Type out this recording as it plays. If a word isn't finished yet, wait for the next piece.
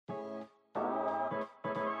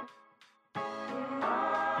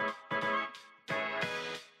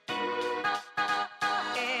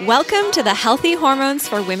Welcome to the Healthy Hormones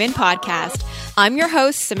for Women podcast. I'm your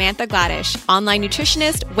host, Samantha Gladish, online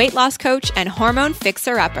nutritionist, weight loss coach, and hormone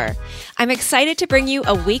fixer-upper. I'm excited to bring you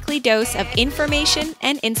a weekly dose of information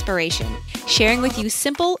and inspiration, sharing with you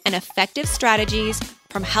simple and effective strategies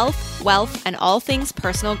from health, wealth, and all things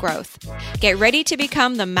personal growth. Get ready to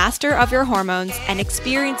become the master of your hormones and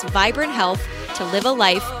experience vibrant health to live a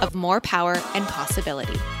life of more power and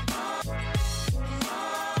possibility.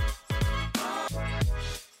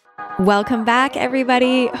 Welcome back,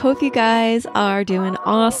 everybody. Hope you guys are doing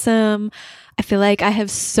awesome. I feel like I have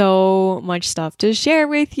so much stuff to share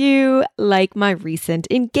with you, like my recent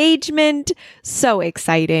engagement. So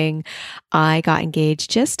exciting. I got engaged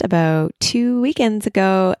just about 2 weekends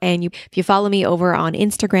ago. And if you follow me over on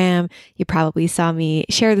Instagram, you probably saw me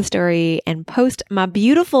share the story and post my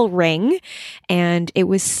beautiful ring. And it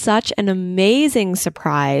was such an amazing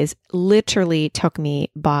surprise. Literally took me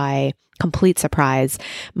by complete surprise.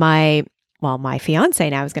 My fiance,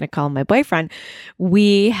 now I was going to call him my boyfriend,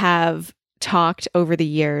 we have talked over the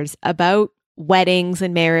years about weddings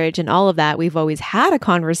and marriage and all of that. We've always had a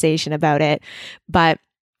conversation about it, but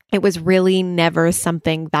it was really never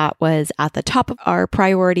something that was at the top of our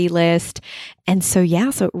priority list. And so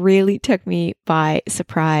it really took me by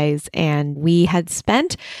surprise. And we had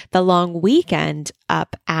spent the long weekend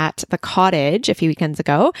up at the cottage a few weekends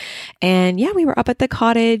ago. And we were up at the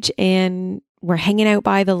cottage and we're hanging out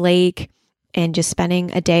by the lake and just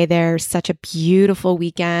spending a day there. Such a beautiful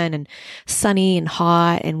weekend and sunny and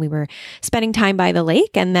hot. And we were spending time by the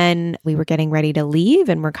lake. And then we were getting ready to leave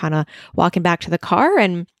and we're kind of walking back to the car.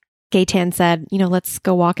 And Gaetan said, let's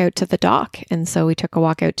go walk out to the dock. And so we took a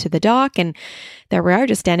walk out to the dock and there we are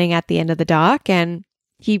just standing at the end of the dock and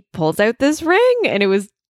he pulls out this ring and it was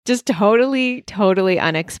just totally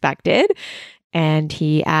unexpected. And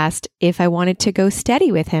he asked if I wanted to go steady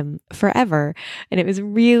with him forever. And it was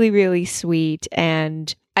really, really sweet.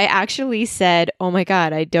 And I actually said, oh my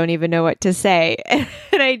God, I don't even know what to say. And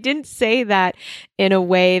I didn't say that in a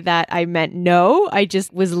way that I meant no. I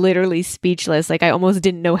just was literally speechless. Like I almost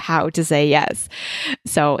didn't know how to say yes.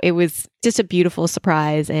 So it was just a beautiful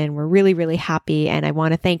surprise and we're really, really happy. And I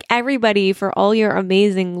want to thank everybody for all your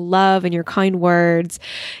amazing love and your kind words.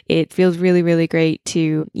 It feels really, really great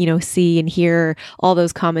to, see and hear all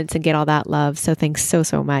those comments and get all that love. So thanks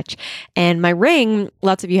so much. And my ring,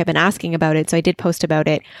 lots of you have been asking about it. So I did post about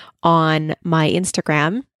it on my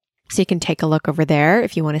Instagram. So you can take a look over there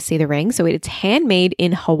if you want to see the ring. So it's handmade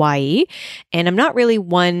in Hawaii and I'm not really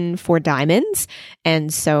one for diamonds.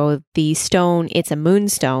 And so the stone, it's a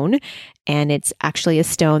moonstone and it's actually a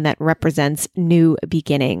stone that represents new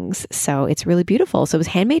beginnings. So it's really beautiful. So it was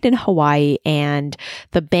handmade in Hawaii and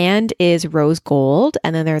the band is rose gold.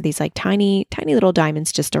 And then there are these like tiny little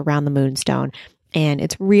diamonds just around the moonstone. And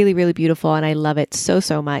it's really, really beautiful. And I love it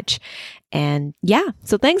so much. And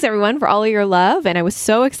so thanks everyone for all of your love. And I was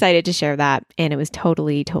so excited to share that. And it was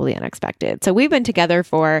totally unexpected. So we've been together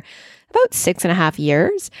for about 6.5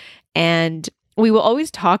 years. And we will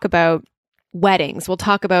always talk about weddings. We'll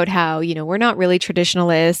talk about how, we're not really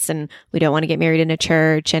traditionalists and we don't want to get married in a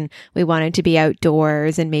church and we wanted to be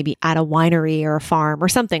outdoors and maybe at a winery or a farm or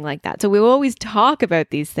something like that. So we will always talk about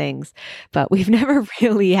these things, but we've never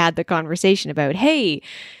really had the conversation about, hey,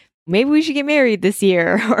 maybe we should get married this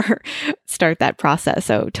year or start that process.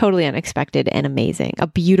 So totally unexpected and amazing. A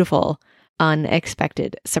beautiful,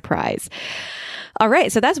 unexpected surprise. All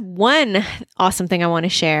right. So that's one awesome thing I want to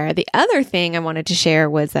share. The other thing I wanted to share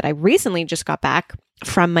was that I recently just got back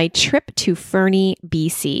from my trip to Fernie,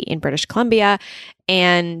 BC in British Columbia.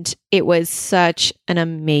 And it was such an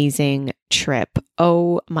amazing trip.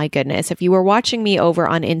 Oh my goodness. If you were watching me over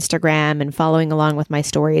on Instagram and following along with my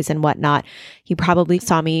stories and whatnot, you probably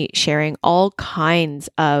saw me sharing all kinds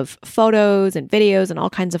of photos and videos and all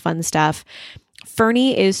kinds of fun stuff.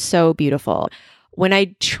 Fernie is so beautiful. When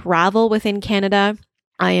I travel within Canada,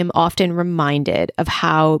 I am often reminded of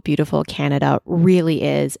how beautiful Canada really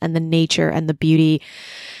is and the nature and the beauty.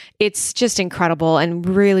 It's just incredible and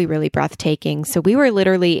really, really breathtaking. So we were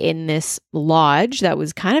literally in this lodge that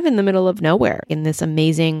was kind of in the middle of nowhere in this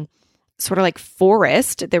amazing sort of like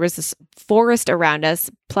forest. There was this forest around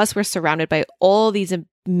us. Plus we're surrounded by all these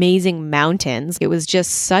amazing mountains. It was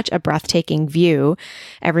just such a breathtaking view.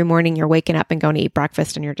 Every morning you're waking up and going to eat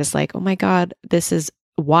breakfast and you're just like, oh my God, this is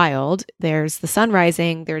wild. There's the sun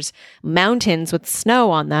rising, there's mountains with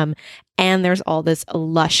snow on them, and there's all this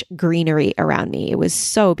lush greenery around me. It was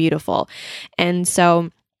so beautiful. And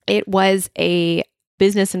so it was a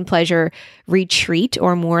business and pleasure retreat,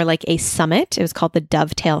 or more like a summit. It was called the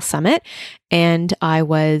Dovetail Summit. And I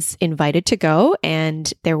was invited to go,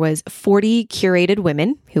 and there was 40 curated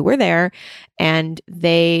women who were there, and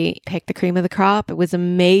they picked the cream of the crop. It was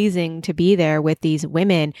amazing to be there with these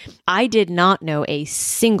women. I did not know a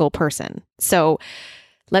single person. So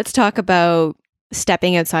let's talk about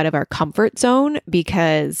stepping outside of our comfort zone,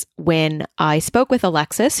 because when I spoke with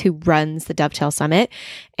Alexis, who runs the Dovetail Summit,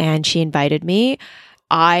 and she invited me,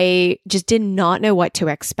 I just did not know what to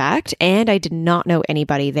expect, and I did not know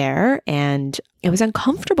anybody there, and it was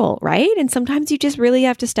uncomfortable, right? And sometimes you just really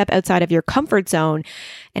have to step outside of your comfort zone.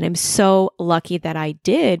 And I'm so lucky that I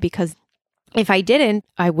did, because if I didn't,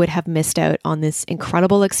 I would have missed out on this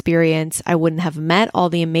incredible experience. I wouldn't have met all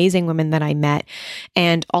the amazing women that I met,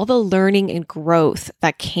 and all the learning and growth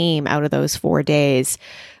that came out of those 4 days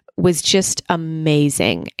was just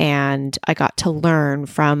amazing. And I got to learn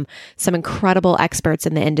from some incredible experts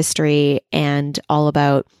in the industry, and all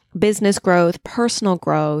about business growth, personal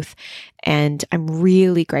growth. And I'm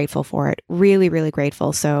really grateful for it. Really, really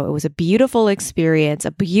grateful. So it was a beautiful experience,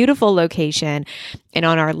 a beautiful location. And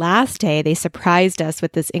on our last day, they surprised us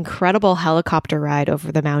with this incredible helicopter ride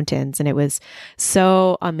over the mountains. And it was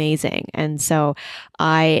so amazing. And so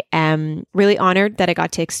I am really honored that I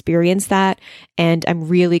got to experience that. And I'm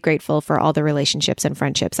really grateful for all the relationships and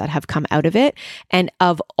friendships that have come out of it. And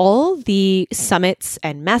of all the summits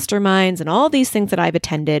and masterminds and all these things that I've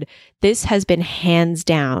attended, this has been hands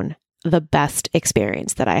down the best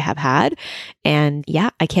experience that I have had. And yeah,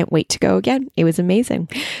 I can't wait to go again. It was amazing.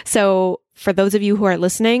 So for those of you who are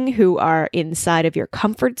listening, who are inside of your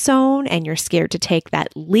comfort zone and you're scared to take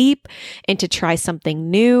that leap and to try something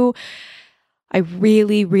new, I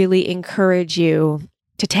really, really encourage you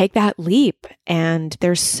to take that leap. And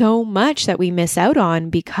there's so much that we miss out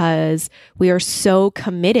on because we are so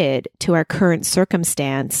committed to our current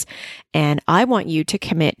circumstance. And I want you to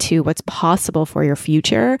commit to what's possible for your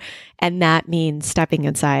future. And that means stepping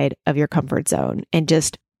inside of your comfort zone and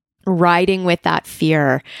just riding with that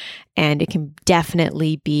fear. And it can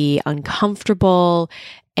definitely be uncomfortable,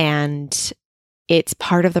 and it's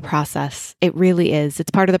part of the process. It really is.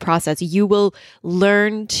 It's part of the process. You will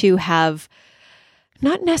learn to have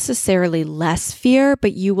not necessarily less fear,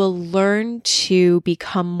 but you will learn to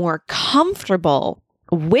become more comfortable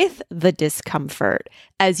with the discomfort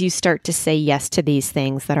as you start to say yes to these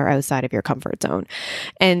things that are outside of your comfort zone.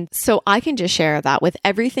 And so I can just share that with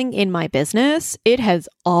everything in my business, it has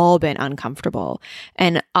all been uncomfortable.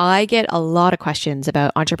 And I get a lot of questions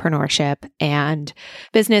about entrepreneurship and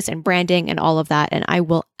business and branding and all of that. And I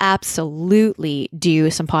will absolutely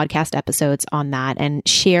do some podcast episodes on that and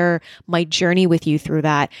share my journey with you through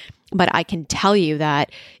that. But I can tell you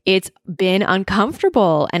that it's been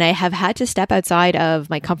uncomfortable, and I have had to step outside of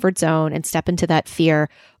my comfort zone and step into that fear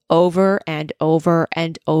over and over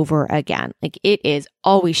and over again. Like, it is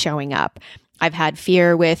always showing up. I've had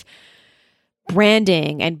fear with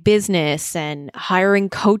branding and business and hiring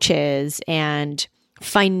coaches, and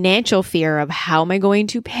financial fear of how am I going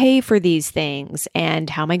to pay for these things and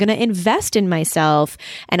how am I going to invest in myself.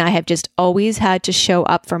 And I have just always had to show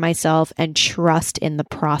up for myself and trust in the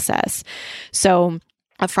process. So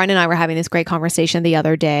a friend and I were having this great conversation the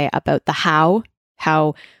other day about the how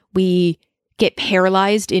we get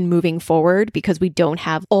paralyzed in moving forward because we don't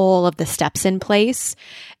have all of the steps in place.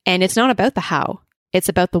 And it's not about the how, it's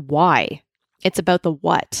about the why. It's about the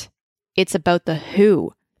what. It's about the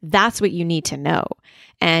who. That's what you need to know.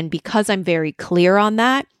 And because I'm very clear on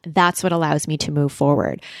that, that's what allows me to move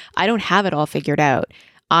forward. I don't have it all figured out.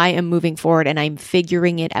 I am moving forward and I'm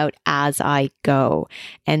figuring it out as I go.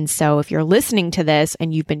 And so if you're listening to this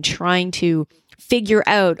and you've been trying to figure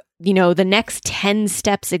out, the next 10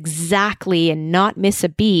 steps exactly and not miss a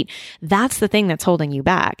beat, that's the thing that's holding you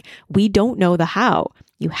back. We don't know the how.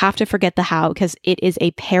 You have to forget the how because it is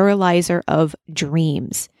a paralyzer of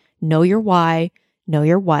dreams. Know your why, know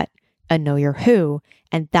your what, and know your who,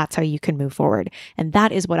 and that's how you can move forward. And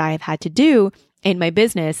that is what I have had to do in my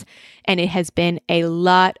business, and it has been a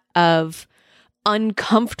lot of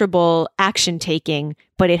uncomfortable action taking,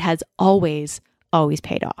 but it has always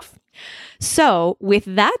paid off. So with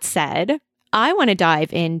that said, I want to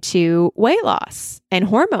dive into weight loss and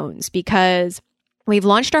hormones because we've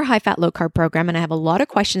launched our high fat, low carb program, and I have a lot of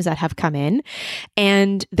questions that have come in.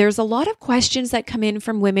 And there's a lot of questions that come in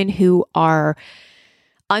from women who are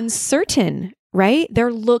uncertain, right?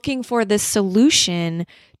 They're looking for this solution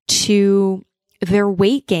to their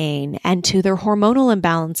weight gain and to their hormonal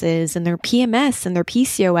imbalances and their PMS and their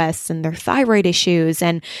PCOS and their thyroid issues.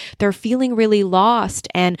 And they're feeling really lost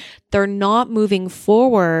and they're not moving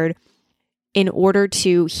forward in order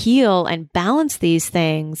to heal and balance these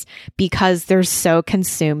things because they're so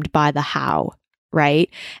consumed by the how, right?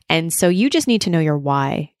 And so you just need to know your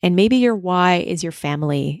why. And maybe your why is your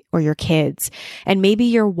family or your kids. And maybe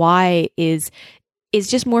your why is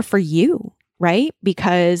just more for you, right?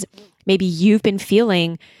 Because maybe you've been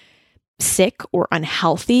feeling sick or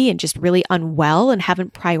unhealthy and just really unwell and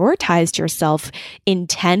haven't prioritized yourself in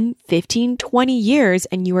 10, 15, 20 years.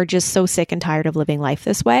 And you are just so sick and tired of living life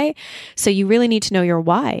this way. So you really need to know your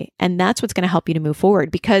why. And that's what's going to help you to move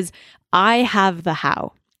forward, because I have the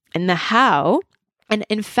how. And the how, and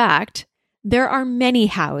in fact, there are many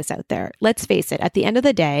hows out there. Let's face it, at the end of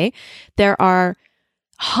the day, there are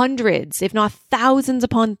hundreds, if not thousands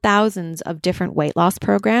upon thousands of different weight loss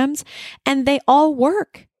programs, and they all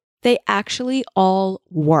work. They actually all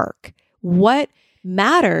work. What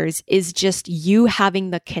matters is just you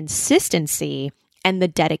having the consistency and the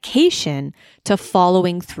dedication to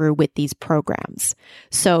following through with these programs.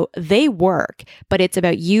 So they work, but it's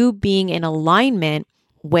about you being in alignment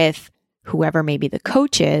with whoever maybe the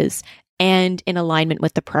coach is and in alignment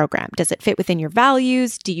with the program. Does it fit within your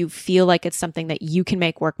values? Do you feel like it's something that you can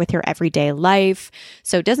make work with your everyday life?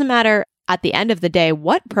 So it doesn't matter at the end of the day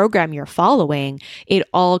what program you're following. It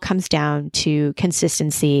all comes down to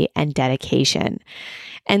consistency and dedication.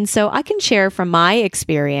 And so I can share from my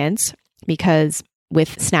experience, because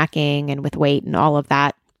with snacking and with weight and all of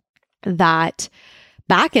that, that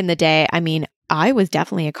back in the day, I mean, I was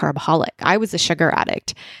definitely a carboholic. I was a sugar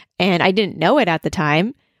addict, and I didn't know it at the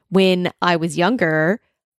time. When I was younger,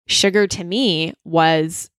 sugar to me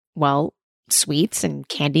was, well, sweets and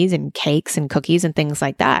candies and cakes and cookies and things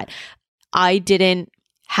like that. I didn't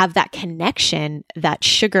have that connection that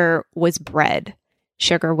sugar was bread,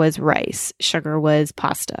 sugar was rice, sugar was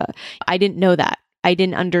pasta. I didn't know that. I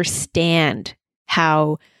didn't understand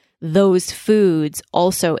how those foods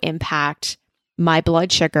also impact my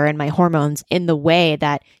blood sugar and my hormones in the way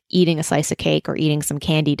that eating a slice of cake or eating some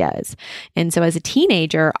candy does. And so as a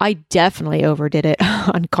teenager, I definitely overdid it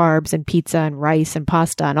on carbs and pizza and rice and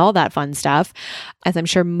pasta and all that fun stuff, as I'm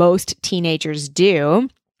sure most teenagers do.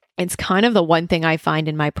 It's kind of the one thing I find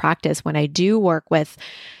in my practice when I do work with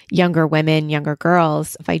younger women, younger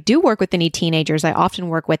girls. If I do work with any teenagers, I often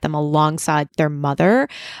work with them alongside their mother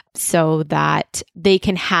so that they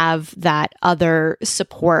can have that other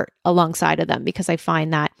support alongside of them, because I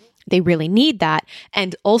find that they really need that.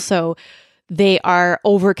 And also, they are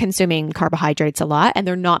over consuming carbohydrates a lot, and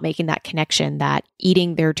they're not making that connection that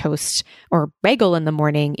eating their toast or bagel in the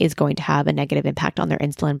morning is going to have a negative impact on their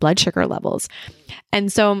insulin blood sugar levels.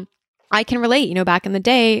 And so I can relate, back in the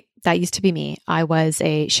day, that used to be me. I was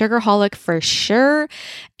a sugarholic for sure.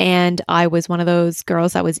 And I was one of those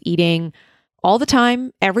girls that was eating all the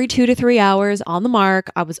time, every 2 to 3 hours on the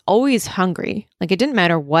mark. I was always hungry. Like, it didn't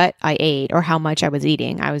matter what I ate or how much I was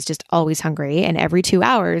eating. I was just always hungry. And every 2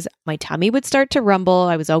 hours, my tummy would start to rumble.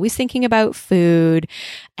 I was always thinking about food.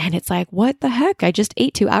 And it's like, what the heck? I just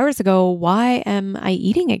ate 2 hours ago. Why am I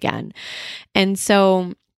eating again? And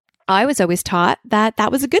so I was always taught that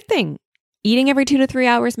that was a good thing. Eating every 2 to 3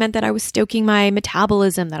 hours meant that I was stoking my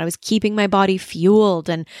metabolism, that I was keeping my body fueled,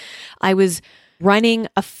 and I was running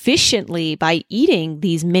efficiently by eating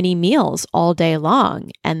these mini meals all day long.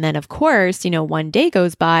 And then, of course, one day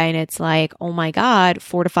goes by and it's like, oh my God,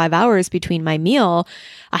 4 to 5 hours between my meal,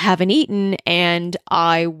 I haven't eaten, and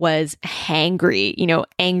I was hangry,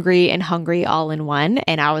 angry and hungry all in one.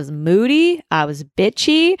 And I was moody, I was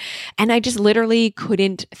bitchy, and I just literally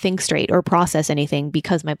couldn't think straight or process anything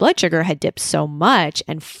because my blood sugar had dipped so much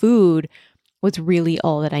and food was really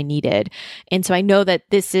all that I needed. And so I know that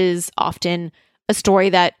this is often a story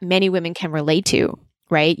that many women can relate to,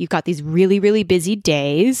 right? You've got these really, really busy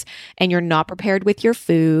days and you're not prepared with your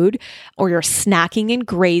food, or you're snacking and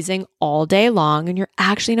grazing all day long, and you're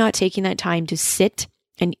actually not taking that time to sit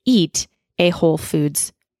and eat a whole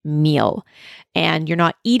foods meal. And you're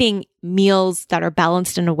not eating meals that are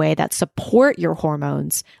balanced in a way that support your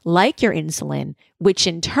hormones, like your insulin, which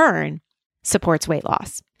in turn supports weight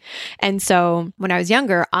loss. And so when I was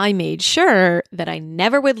younger, I made sure that I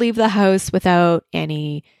never would leave the house without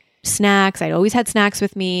any snacks. I'd always had snacks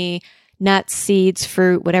with me, nuts, seeds,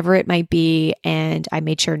 fruit, whatever it might be. And I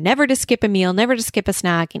made sure never to skip a meal, never to skip a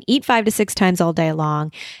snack, and eat 5 to 6 times all day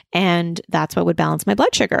long. And that's what would balance my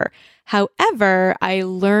blood sugar. However, I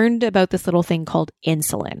learned about this little thing called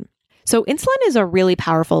insulin. So insulin is a really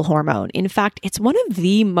powerful hormone. In fact, it's one of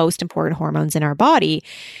the most important hormones in our body.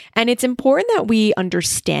 And it's important that we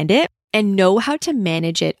understand it and know how to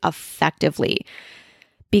manage it effectively,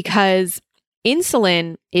 because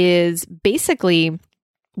insulin is basically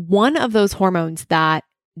one of those hormones that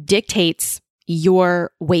dictates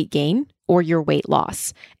your weight gain or your weight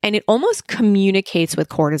loss. And it almost communicates with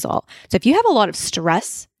cortisol. So if you have a lot of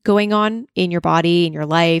stress going on in your body, in your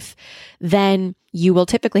life, then you will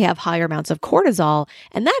typically have higher amounts of cortisol.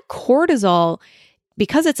 And that cortisol,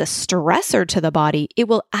 because it's a stressor to the body, it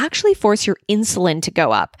will actually force your insulin to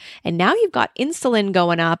go up. And now you've got insulin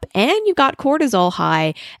going up and you've got cortisol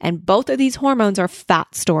high. And both of these hormones are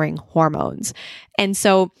fat storing hormones. And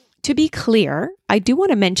so to be clear, I do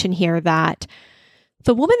want to mention here that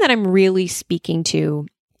the woman that I'm really speaking to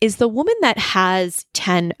is the woman that has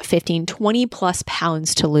 10, 15, 20 plus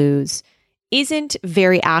pounds to lose, isn't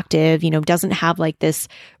very active, doesn't have like this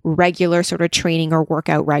regular sort of training or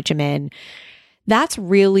workout regimen. That's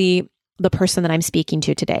really the person that I'm speaking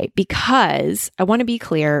to today, because I want to be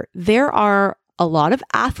clear, there are a lot of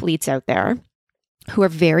athletes out there who are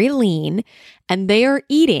very lean and they are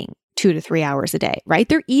eating 2 to 3 hours a day, right?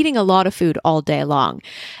 They're eating a lot of food all day long.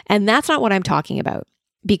 And that's not what I'm talking about.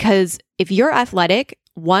 Because if you're athletic,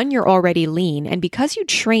 one, you're already lean. And because you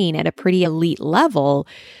train at a pretty elite level,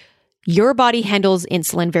 your body handles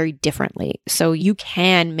insulin very differently. So you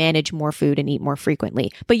can manage more food and eat more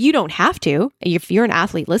frequently, but you don't have to. If you're an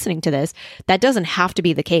athlete listening to this, that doesn't have to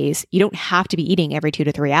be the case. You don't have to be eating every 2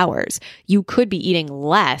 to 3 hours. You could be eating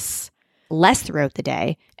less throughout the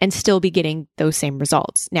day and still be getting those same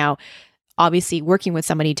results. Now, obviously, working with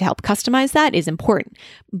somebody to help customize that is important.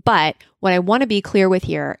 But what I want to be clear with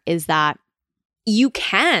here is that you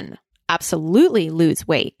can absolutely lose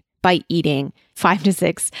weight by eating 5 to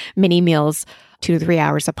 6 mini meals 2 to 3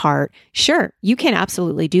 hours apart. Sure, you can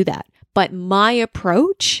absolutely do that. But my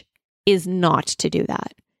approach is not to do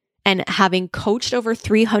that. And having coached over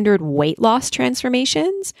 300 weight loss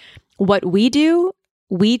transformations, what we do,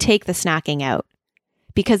 we take the snacking out,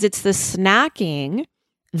 because it's the snacking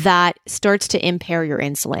that starts to impair your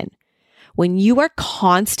insulin. When you are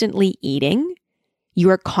constantly eating, you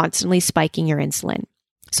are constantly spiking your insulin.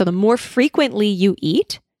 So the more frequently you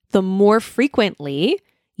eat, the more frequently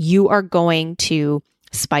you are going to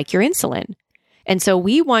spike your insulin. And so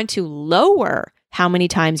we want to lower how many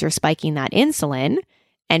times you're spiking that insulin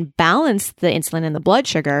and balance the insulin and the blood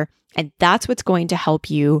sugar. And that's what's going to help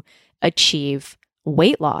you achieve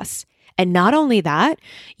weight loss. And not only that,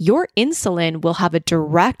 your insulin will have a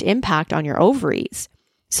direct impact on your ovaries.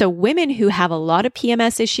 So women who have a lot of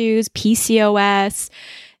PMS issues, PCOS,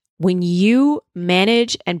 when you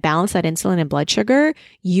manage and balance that insulin and blood sugar,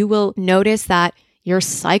 you will notice that your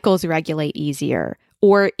cycles regulate easier.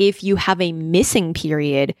 Or if you have a missing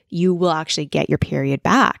period, you will actually get your period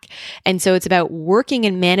back. And so it's about working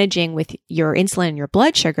and managing with your insulin and your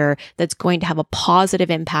blood sugar that's going to have a positive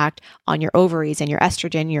impact on your ovaries and your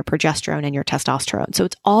estrogen, your progesterone, and your testosterone. So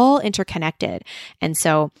it's all interconnected. And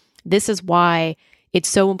so this is why it's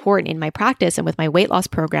so important in my practice and with my weight loss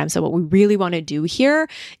program. So what we really want to do here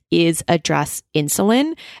is address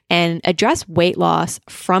insulin and address weight loss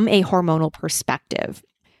from a hormonal perspective.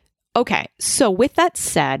 Okay, so with that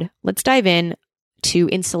said, let's dive in to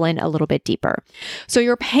insulin a little bit deeper. So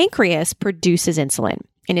your pancreas produces insulin,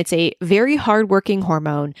 and it's a very hardworking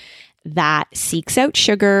hormone that seeks out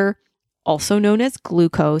sugar, also known as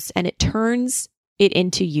glucose, and it turns it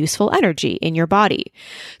into useful energy in your body.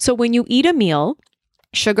 So when you eat a meal,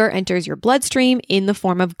 sugar enters your bloodstream in the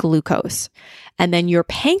form of glucose, and then your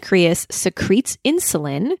pancreas secretes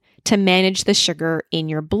insulin to manage the sugar in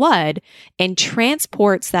your blood and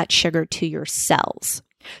transports that sugar to your cells.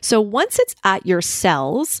 So once it's at your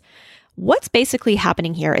cells, what's basically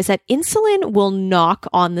happening here is that insulin will knock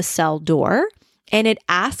on the cell door and it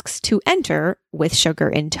asks to enter with sugar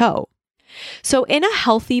in tow. So in a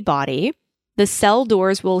healthy body, the cell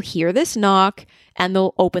doors will hear this knock and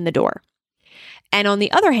they'll open the door. And on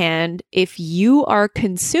the other hand, if you are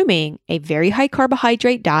consuming a very high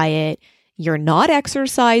carbohydrate diet, you're not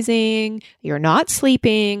exercising, you're not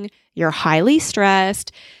sleeping, you're highly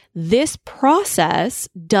stressed, this process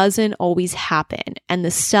doesn't always happen, and the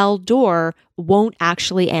cell door won't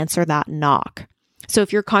actually answer that knock. So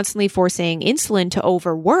if you're constantly forcing insulin to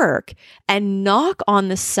overwork and knock on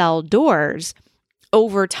the cell doors,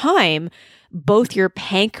 over time, both your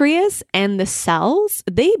pancreas and the cells,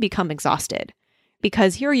 they become exhausted.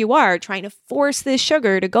 Because here you are trying to force this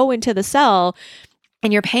sugar to go into the cell,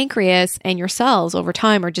 and your pancreas and your cells over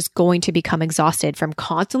time are just going to become exhausted from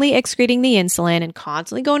constantly excreting the insulin and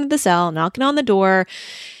constantly going to the cell, knocking on the door.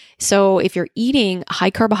 So if you're eating high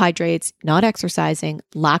carbohydrates, not exercising,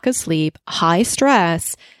 lack of sleep, high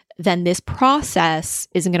stress, then this process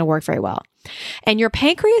isn't going to work very well. And your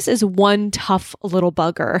pancreas is one tough little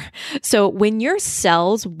bugger. So when your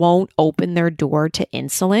cells won't open their door to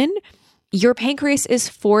insulin, your pancreas is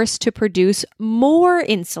forced to produce more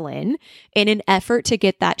insulin in an effort to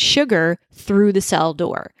get that sugar through the cell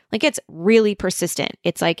door. Like it's really persistent.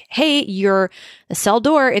 It's like, hey, the cell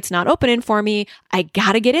door, it's not opening for me. I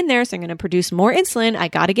got to get in there. So I'm going to produce more insulin. I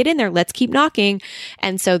got to get in there. Let's keep knocking.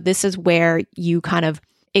 And so this is where you kind of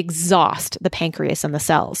exhaust the pancreas and the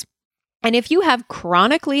cells. And if you have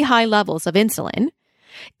chronically high levels of insulin,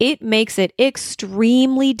 it makes it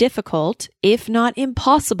extremely difficult, if not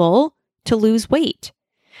impossible, to lose weight.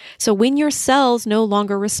 So when your cells no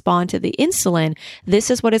longer respond to the insulin,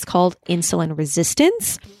 this is what is called insulin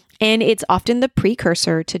resistance, and it's often the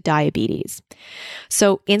precursor to diabetes.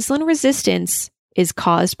 So insulin resistance is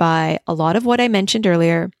caused by a lot of what I mentioned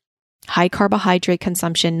earlier: high carbohydrate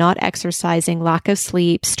consumption, not exercising, lack of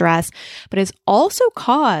sleep, stress, but it's also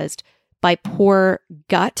caused by poor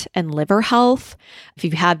gut and liver health. If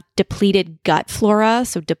you have depleted gut flora,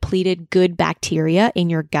 so depleted good bacteria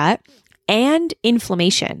in your gut, and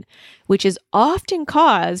inflammation, which is often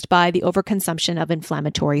caused by the overconsumption of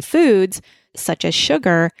inflammatory foods such as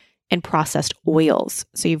sugar and processed oils.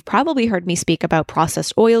 So you've probably heard me speak about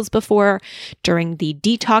processed oils before during the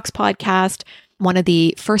Detox podcast. One of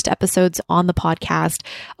the first episodes on the podcast,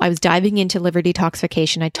 I was diving into liver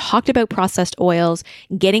detoxification. I talked about processed oils,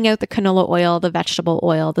 getting out the canola oil, the vegetable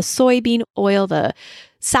oil, the soybean oil, the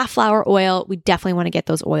safflower oil. We definitely want to get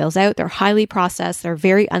those oils out. They're highly processed. They're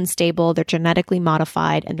very unstable. They're genetically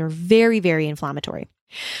modified, and they're very, very inflammatory.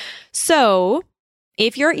 So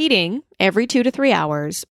if you're eating every 2 to 3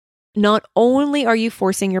 hours, not only are you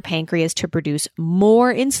forcing your pancreas to produce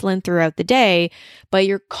more insulin throughout the day, but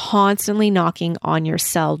you're constantly knocking on your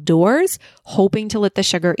cell doors, hoping to let the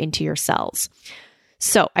sugar into your cells.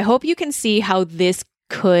 So I hope you can see how this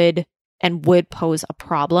could and would pose a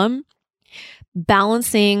problem.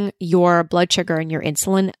 Balancing your blood sugar and your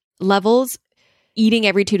insulin levels, eating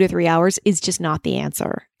every 2 to 3 hours is just not the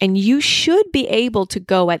answer. And you should be able to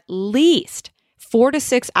go at least 4 to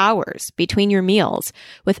 6 hours between your meals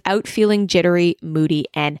without feeling jittery, moody,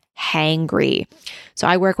 and hangry. So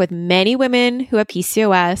I work with many women who have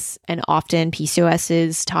PCOS, and often PCOS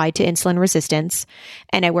is tied to insulin resistance.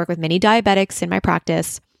 And I work with many diabetics in my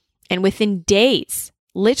practice. And within days,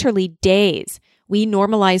 literally days, we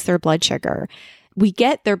normalize their blood sugar. We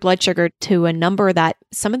get their blood sugar to a number that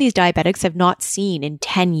some of these diabetics have not seen in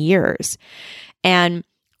 10 years. And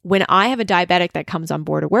when I have a diabetic that comes on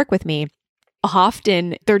board to work with me,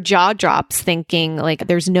 often their jaw drops thinking like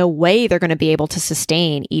there's no way they're going to be able to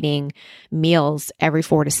sustain eating meals every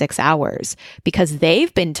 4 to 6 hours, because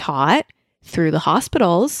they've been taught through the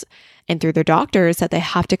hospitals and through their doctors that they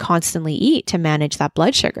have to constantly eat to manage that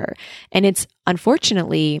blood sugar. And it's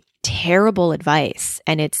unfortunately terrible advice,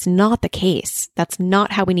 and it's not the case. That's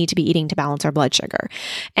not how we need to be eating to balance our blood sugar.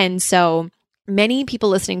 And so many people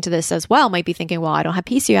listening to this as well might be thinking, well, I don't have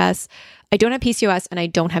PCOS. I don't have PCOS and I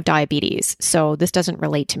don't have diabetes, so this doesn't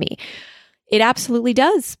relate to me. It absolutely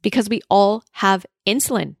does, because we all have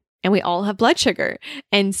insulin and we all have blood sugar.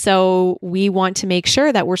 And so we want to make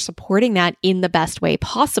sure that we're supporting that in the best way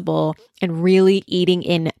possible and really eating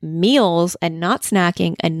in meals and not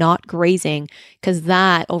snacking and not grazing, because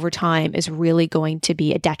that over time is really going to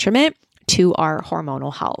be a detriment to our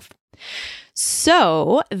hormonal health.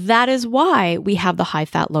 So that is why we have the high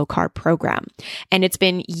fat, low carb program. And it's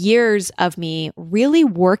been years of me really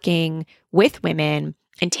working with women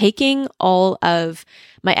and taking all of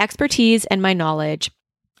my expertise and my knowledge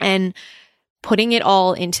and putting it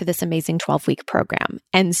all into this amazing 12-week program.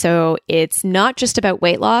 And so it's not just about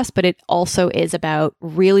weight loss, but it also is about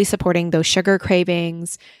really supporting those sugar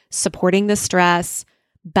cravings, supporting the stress,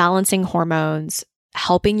 balancing hormones,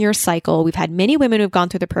 helping your cycle. We've had many women who've gone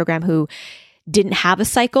through the program who didn't have a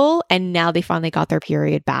cycle and now they finally got their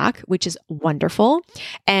period back, which is wonderful.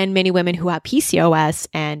 And many women who have PCOS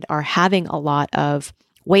and are having a lot of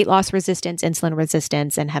weight loss resistance, insulin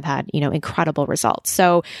resistance, and have had, incredible results.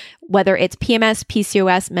 So whether it's PMS,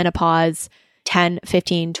 PCOS, menopause, 10,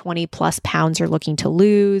 15, 20 plus pounds you're looking to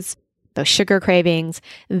lose, those sugar cravings,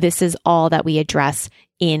 this is all that we address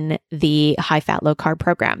in the high fat, low carb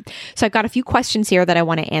program. So I've got a few questions here that I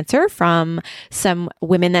want to answer from some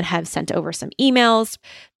women that have sent over some emails.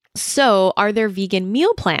 So are there vegan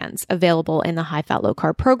meal plans available in the high fat, low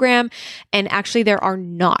carb program? And actually there are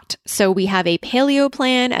not. So we have a paleo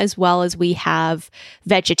plan as well as we have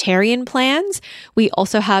vegetarian plans. We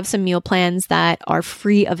also have some meal plans that are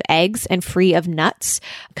free of eggs and free of nuts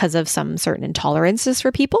because of some certain intolerances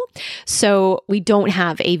for people. So we don't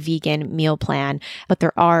have a vegan meal plan, but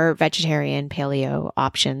there are vegetarian paleo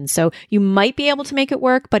options. So you might be able to make it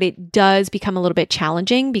work, but it does become a little bit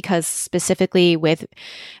challenging because specifically with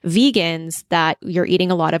vegans that you're eating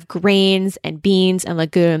a lot of grains and beans and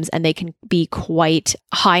legumes, and they can be quite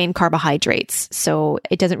high in carbohydrates. So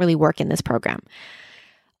it doesn't really work in this program.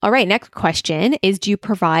 All right, next question is, do you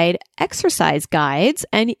provide exercise guides?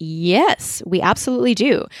 And yes, we absolutely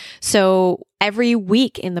do. So every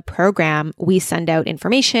week in the program, we send out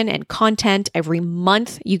information and content. Every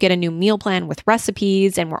month, you get a new meal plan with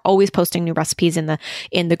recipes, and we're always posting new recipes in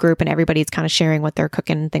the group, and everybody's kind of sharing what they're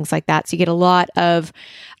cooking and things like that. So you get a lot of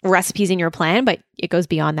recipes in your plan, but it goes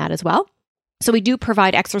beyond that as well. So we do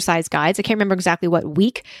provide exercise guides. I can't remember exactly what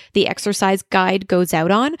week the exercise guide goes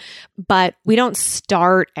out on, but we don't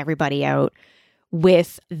start everybody out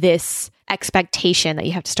with this expectation that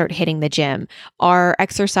you have to start hitting the gym. Our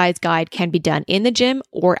exercise guide can be done in the gym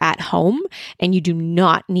or at home, and you do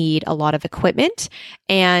not need a lot of equipment.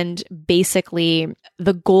 And basically,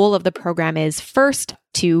 the goal of the program is first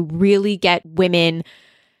to really get women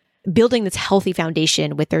building this healthy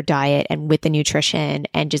foundation with their diet and with the nutrition,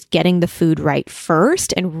 and just getting the food right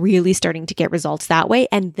first and really starting to get results that way.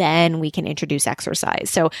 And then we can introduce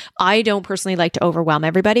exercise. So I don't personally like to overwhelm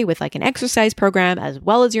everybody with like an exercise program as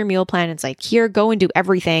well as your meal plan. It's like, here, go and do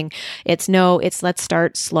everything. It's let's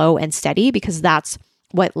start slow and steady, because that's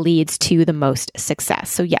what leads to the most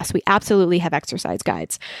success. So yes, we absolutely have exercise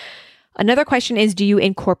guides. Another question is, do you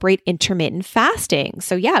incorporate intermittent fasting?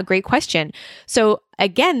 So yeah, great question. So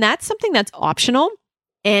again, that's something that's optional.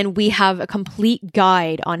 And we have a complete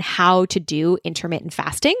guide on how to do intermittent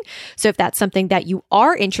fasting. So if that's something that you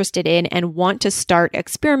are interested in and want to start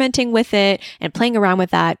experimenting with it and playing around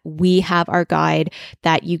with that, we have our guide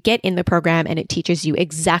that you get in the program, and it teaches you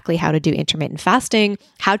exactly how to do intermittent fasting,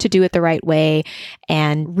 how to do it the right way,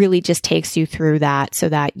 and really just takes you through that so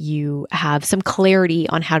that you have some clarity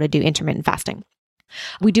on how to do intermittent fasting.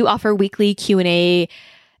 We do offer weekly Q&A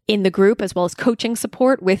in the group, as well as coaching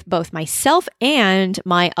support with both myself and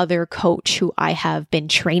my other coach who I have been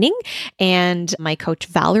training, and my coach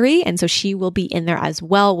Valerie. And so she will be in there as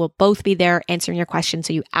well. We'll both be there answering your questions.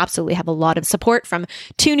 So you absolutely have a lot of support from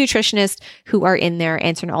two nutritionists who are in there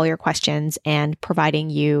answering all your questions and providing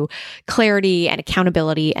you clarity and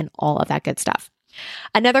accountability and all of that good stuff.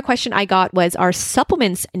 Another question I got was, are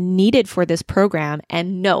supplements needed for this program?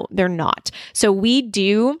 And no, they're not. So we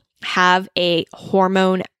do have a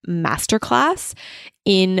hormone masterclass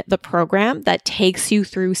in the program that takes you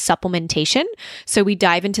through supplementation. So we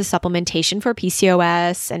dive into supplementation for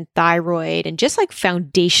PCOS and thyroid, and just like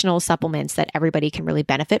foundational supplements that everybody can really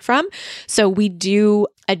benefit from. So we do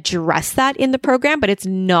address that in the program, but it's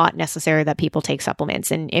not necessary that people take supplements.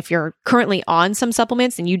 And if you're currently on some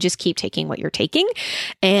supplements, then you just keep taking what you're taking.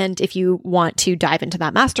 And if you want to dive into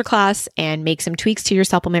that masterclass and make some tweaks to your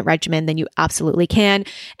supplement regimen, then you absolutely can.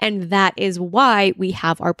 And that is why we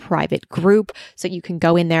have our private group. So you can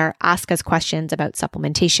go in there, ask us questions about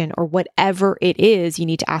supplementation or whatever it is you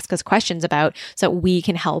need to ask us questions about, so that we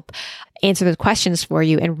can help answer those questions for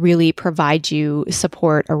you and really provide you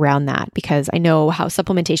support around that. Because I know how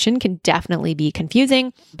supplementation can definitely be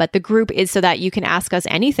confusing, but the group is so that you can ask us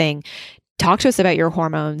anything. Talk to us about your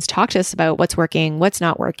hormones. Talk to us about what's working, what's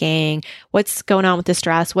not working, what's going on with the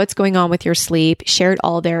stress, what's going on with your sleep. Share it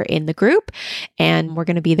all there in the group. And we're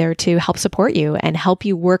going to be there to help support you and help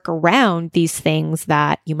you work around these things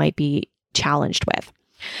that you might be challenged with.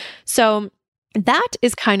 So that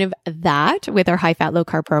is kind of that with our high fat, low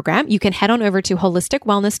carb program. You can head on over to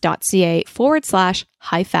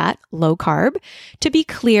holisticwellness.ca/high fat, low carb. To be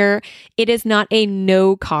clear, it is not a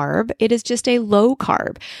no carb. It is just a low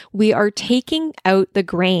carb. We are taking out the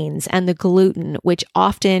grains and the gluten, which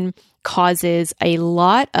often causes a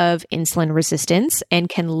lot of insulin resistance and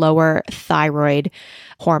can lower thyroid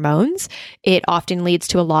hormones. It often leads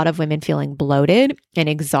to a lot of women feeling bloated and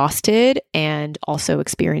exhausted and also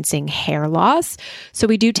experiencing hair loss. So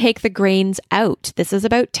we do take the grains out. This is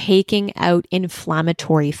about taking out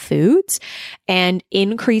inflammatory foods and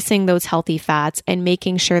increasing those healthy fats and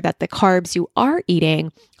making sure that the carbs you are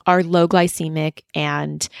eating are low glycemic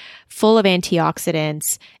and full of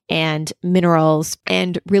antioxidants and minerals,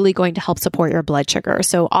 and really going to help support your blood sugar.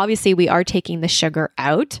 So obviously we are taking the sugar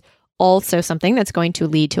out, also something that's going to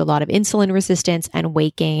lead to a lot of insulin resistance and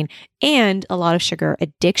weight gain and a lot of sugar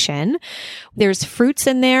addiction. There's fruits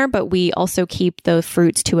in there, but we also keep the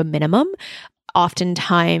fruits to a minimum.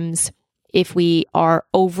 Oftentimes, if we are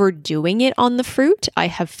overdoing it on the fruit, I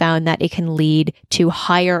have found that it can lead to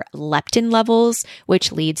higher leptin levels,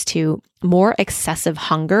 which leads to more excessive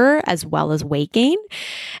hunger as well as weight gain.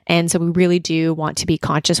 And so we really do want to be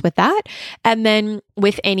conscious with that. And then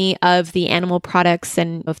with any of the animal products,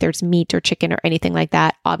 and if there's meat or chicken or anything like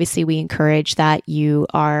that, obviously we encourage that you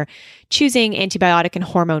are choosing antibiotic and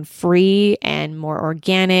hormone free and more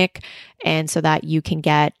organic, and so that you can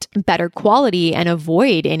get better quality and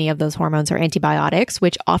avoid any of those hormones or antibiotics,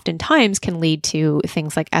 which oftentimes can lead to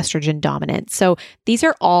things like estrogen dominance. So these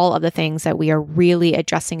are all of the things that we are really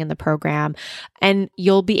addressing in the program. And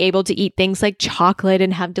you'll be able to eat things like chocolate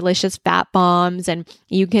and have delicious fat bombs, and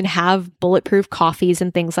you can have bulletproof coffees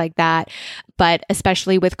and things like that. But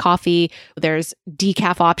especially with coffee, there's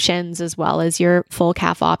decaf options as well as your full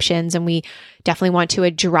calf options. And we definitely want to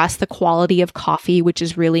address the quality of coffee, which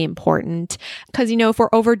is really important. Because, if we're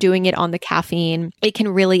overdoing it on the caffeine, it can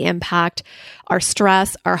really impact our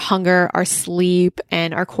stress, our hunger, our sleep,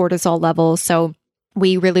 and our cortisol levels. So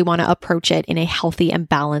we really want to approach it in a healthy and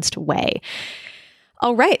balanced way.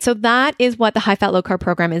 All right. So that is what the High Fat Low Carb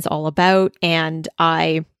program is all about. And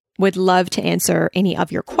I would love to answer any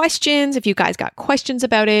of your questions. If you guys got questions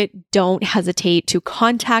about it, don't hesitate to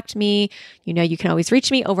contact me. You can always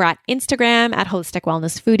reach me over at Instagram at Holistic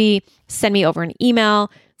Wellness Foodie. Send me over an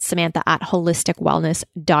email,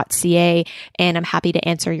 Samantha@holisticwellness.ca, and I'm happy to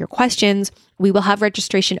answer your questions. We will have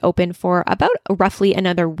registration open for about roughly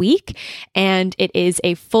another week, and it is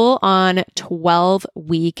a full-on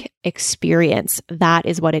 12-week experience. That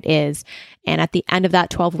is what it is. And at the end of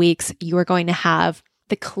that 12 weeks, you are going to have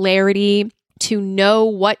the clarity to know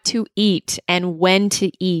what to eat and when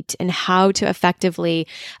to eat and how to effectively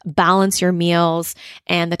balance your meals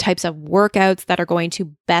and the types of workouts that are going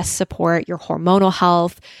to best support your hormonal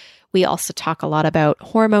health. We also talk a lot about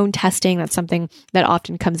hormone testing. That's something that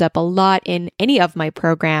often comes up a lot in any of my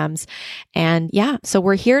programs. And so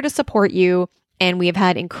we're here to support you. And we have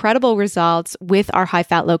had incredible results with our High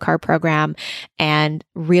Fat Low Carb program and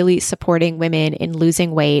really supporting women in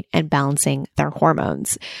losing weight and balancing their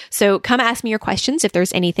hormones. So come ask me your questions if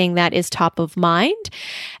there's anything that is top of mind.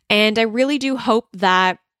 And I really do hope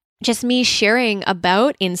that just me sharing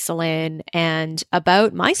about insulin and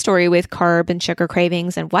about my story with carb and sugar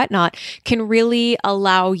cravings and whatnot can really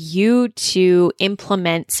allow you to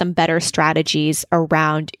implement some better strategies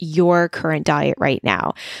around your current diet right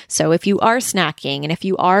now. So if you are snacking and if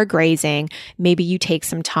you are grazing, maybe you take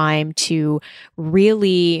some time to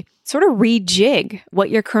really sort of rejig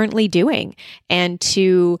what you're currently doing and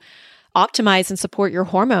to optimize and support your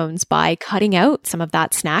hormones by cutting out some of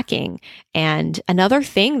that snacking. And another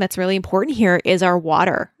thing that's really important here is our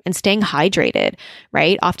water and staying hydrated,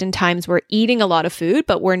 right? Oftentimes we're eating a lot of food,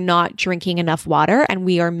 but we're not drinking enough water, and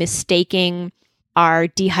we are mistaking our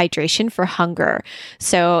dehydration for hunger.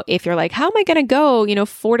 So if you're like, how am I going to go,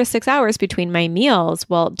 4 to 6 hours between my meals?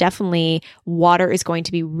 Well, definitely water is going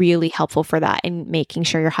to be really helpful for that and making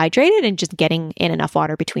sure you're hydrated and just getting in enough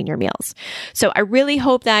water between your meals. So I really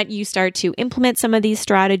hope that you start to implement some of these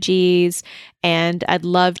strategies, and I'd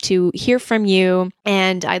love to hear from you,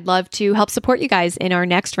 and I'd love to help support you guys in our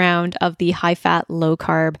next round of the High Fat Low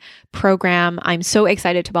Carb program. I'm so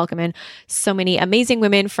excited to welcome in so many amazing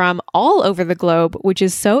women from all over the globe, which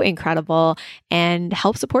is so incredible, and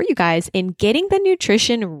help support you guys in getting the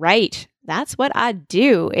nutrition right. That's what I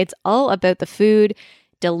do. It's all about the food,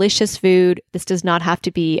 delicious food. This does not have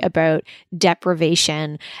to be about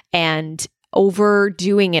deprivation and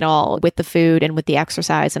overdoing it all with the food and with the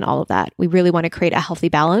exercise and all of that. We really want to create a healthy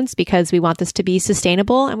balance because we want this to be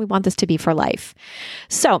sustainable and we want this to be for life.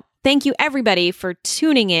 So thank you everybody for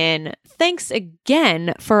tuning in. Thanks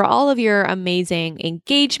again for all of your amazing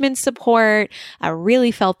engagement support. I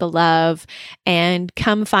really felt the love. And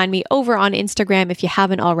come find me over on Instagram if you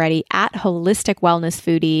haven't already at Holistic Wellness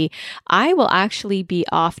Foodie. I will actually be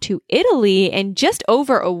off to Italy in just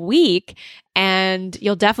over a week. And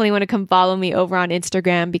you'll definitely want to come follow me over on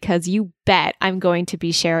Instagram because you bet I'm going to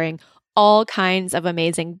be sharing all kinds of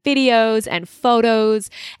amazing videos and photos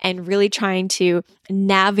and really trying to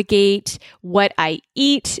navigate what I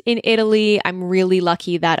eat in Italy. I'm really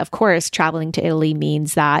lucky that, of course, traveling to Italy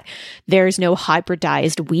means that there's no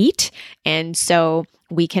hybridized wheat. And so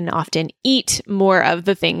we can often eat more of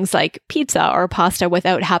the things like pizza or pasta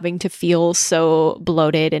without having to feel so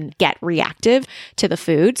bloated and get reactive to the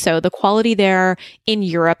food. So the quality there in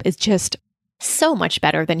Europe is just so much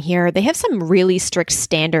better than here. They have some really strict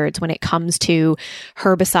standards when it comes to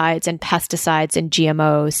herbicides and pesticides and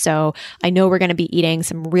GMOs. So I know we're going to be eating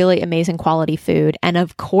some really amazing quality food. And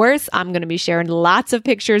of course, I'm going to be sharing lots of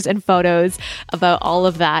pictures and photos about all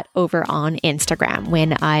of that over on Instagram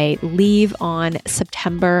when I leave on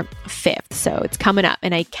September 5th. So it's coming up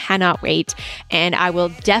and I cannot wait. And I will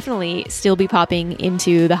definitely still be popping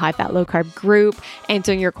into the High Fat Low Carb group,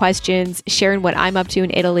 answering your questions, sharing what I'm up to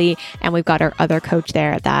in Italy. And we've got our other coach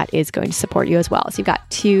there that is going to support you as well. So you've got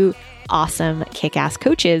 2 awesome kick-ass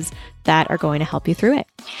coaches that are going to help you through it.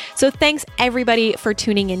 So thanks everybody for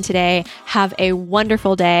tuning in today. Have a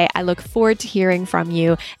wonderful day. I look forward to hearing from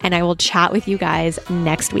you, and I will chat with you guys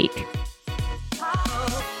next week.